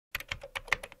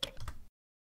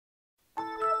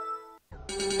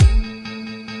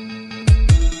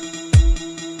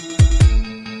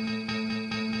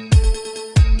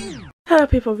Hello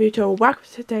people of YouTube, welcome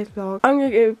to today's vlog. I'm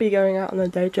going to be going out on a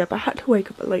day trip. I had to wake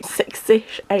up at like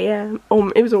 6ish AM.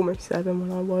 It was almost 7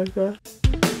 when I woke up.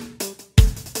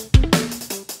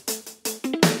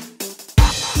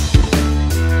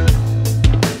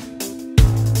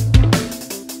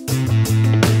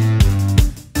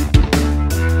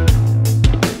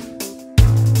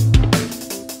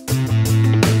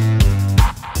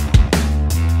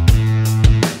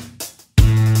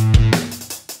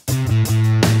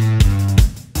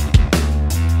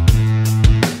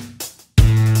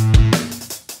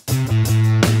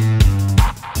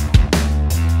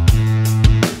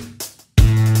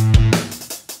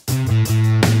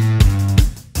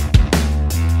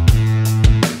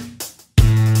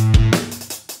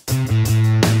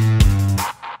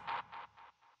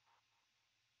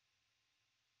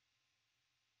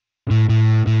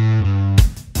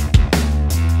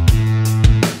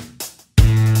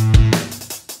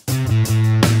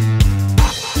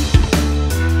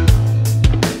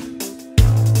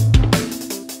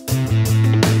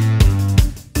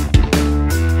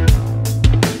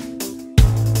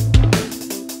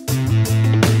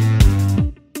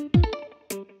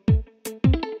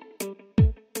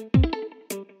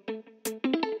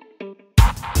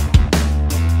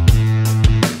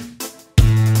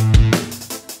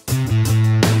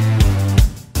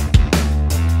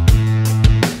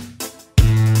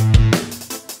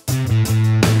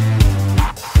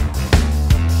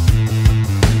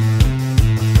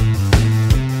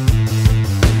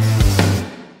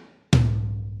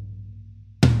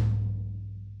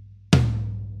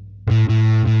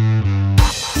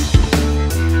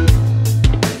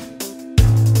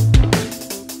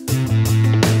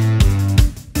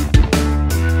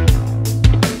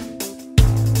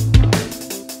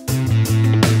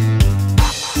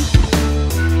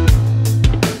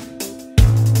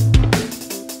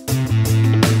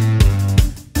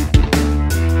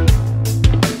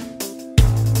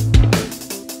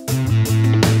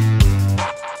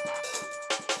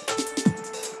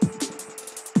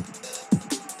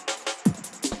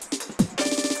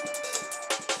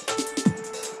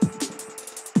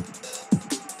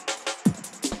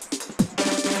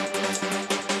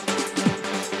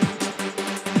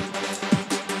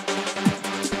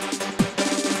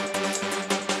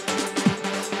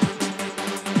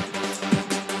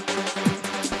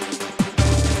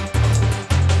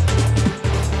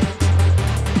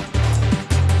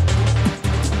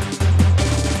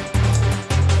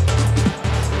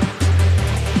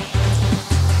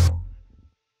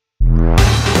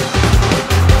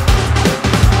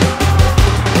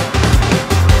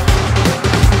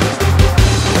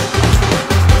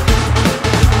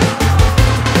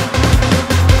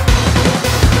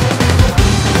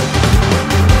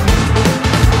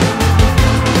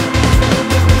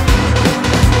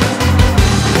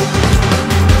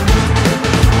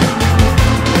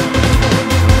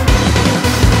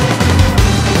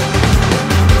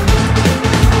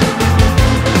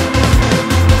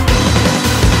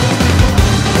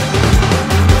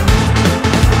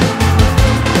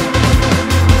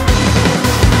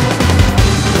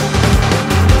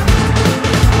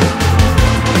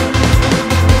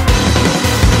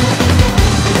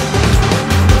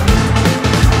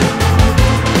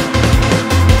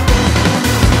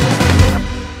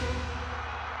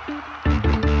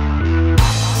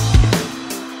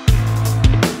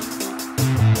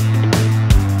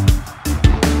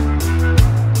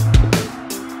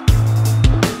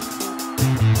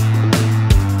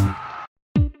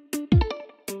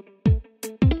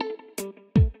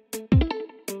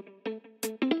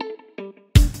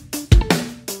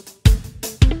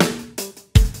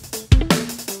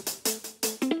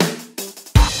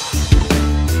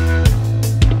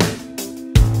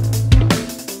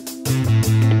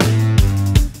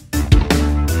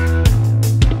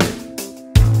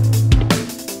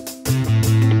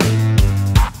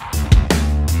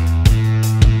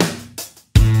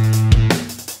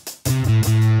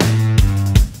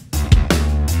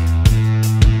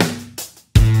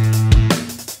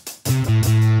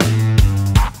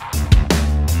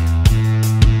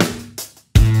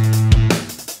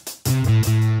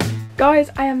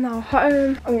 Guys, I am now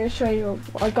home. I'm going to show you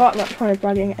what I got. I'm not trying to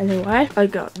bragging anyway. I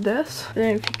got this. I don't know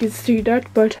if you can see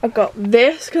that, but I got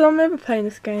this because I remember playing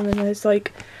this game and it's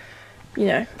like, you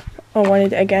know, I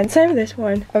wanted it again. Same with this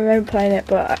one. I remember playing it,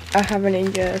 but I haven't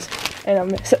in years and I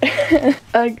miss it.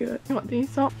 I got these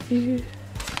socks.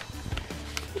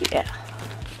 Yeah.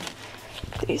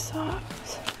 These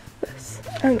socks. This.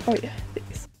 And oh yeah,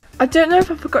 these. I don't know if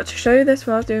I forgot to show you this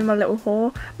when I was doing my little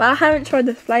haul, but I haven't tried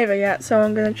this flavour yet, so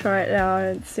I'm going to try it now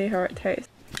and see how it tastes.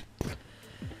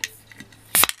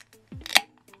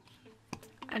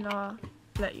 I'll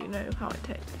let you know how it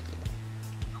tastes.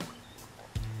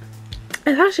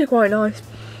 It's actually quite nice.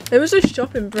 There was a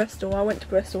shop in Bristol, I went to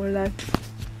Bristol today,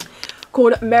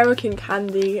 called American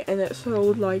Candy, and it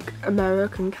sold like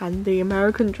American candy,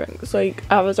 American drinks, like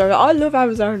Arizona. I love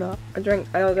Arizona. I drink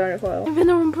Arizona quite a lot. Even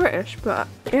though I'm British, but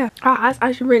yeah. It's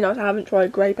actually really nice. I haven't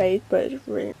tried grape aid, but it's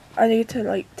really, I need to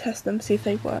like test them, see if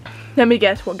they work. Let me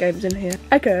guess what game's in here.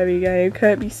 A Kirby game,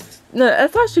 no,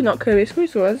 it's actually not Kirby, it's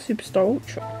Superstar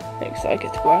Ultra. Looks like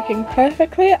it's working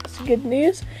perfectly, that's good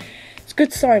news. It's a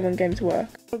good sign when games work.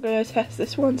 I'm gonna test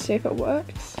this one, see if it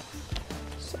works.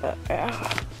 So,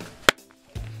 yeah.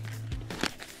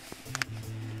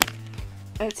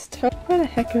 It's tough for the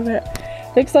heck of it.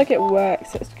 Looks like it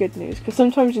works, that's good news, because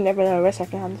sometimes you never know with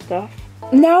secondhand stuff.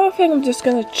 Now I think I'm just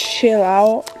gonna chill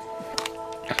out,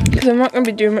 because I'm not gonna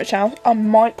be doing much else. I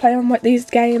might play on like these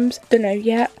games, don't know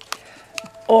yet,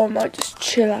 or I might just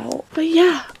chill out. But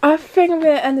yeah, I think I'm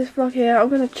gonna end this vlog here. I'm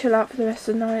gonna chill out for the rest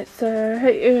of the night, so I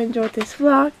hope you enjoyed this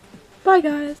vlog. Bye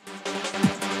guys.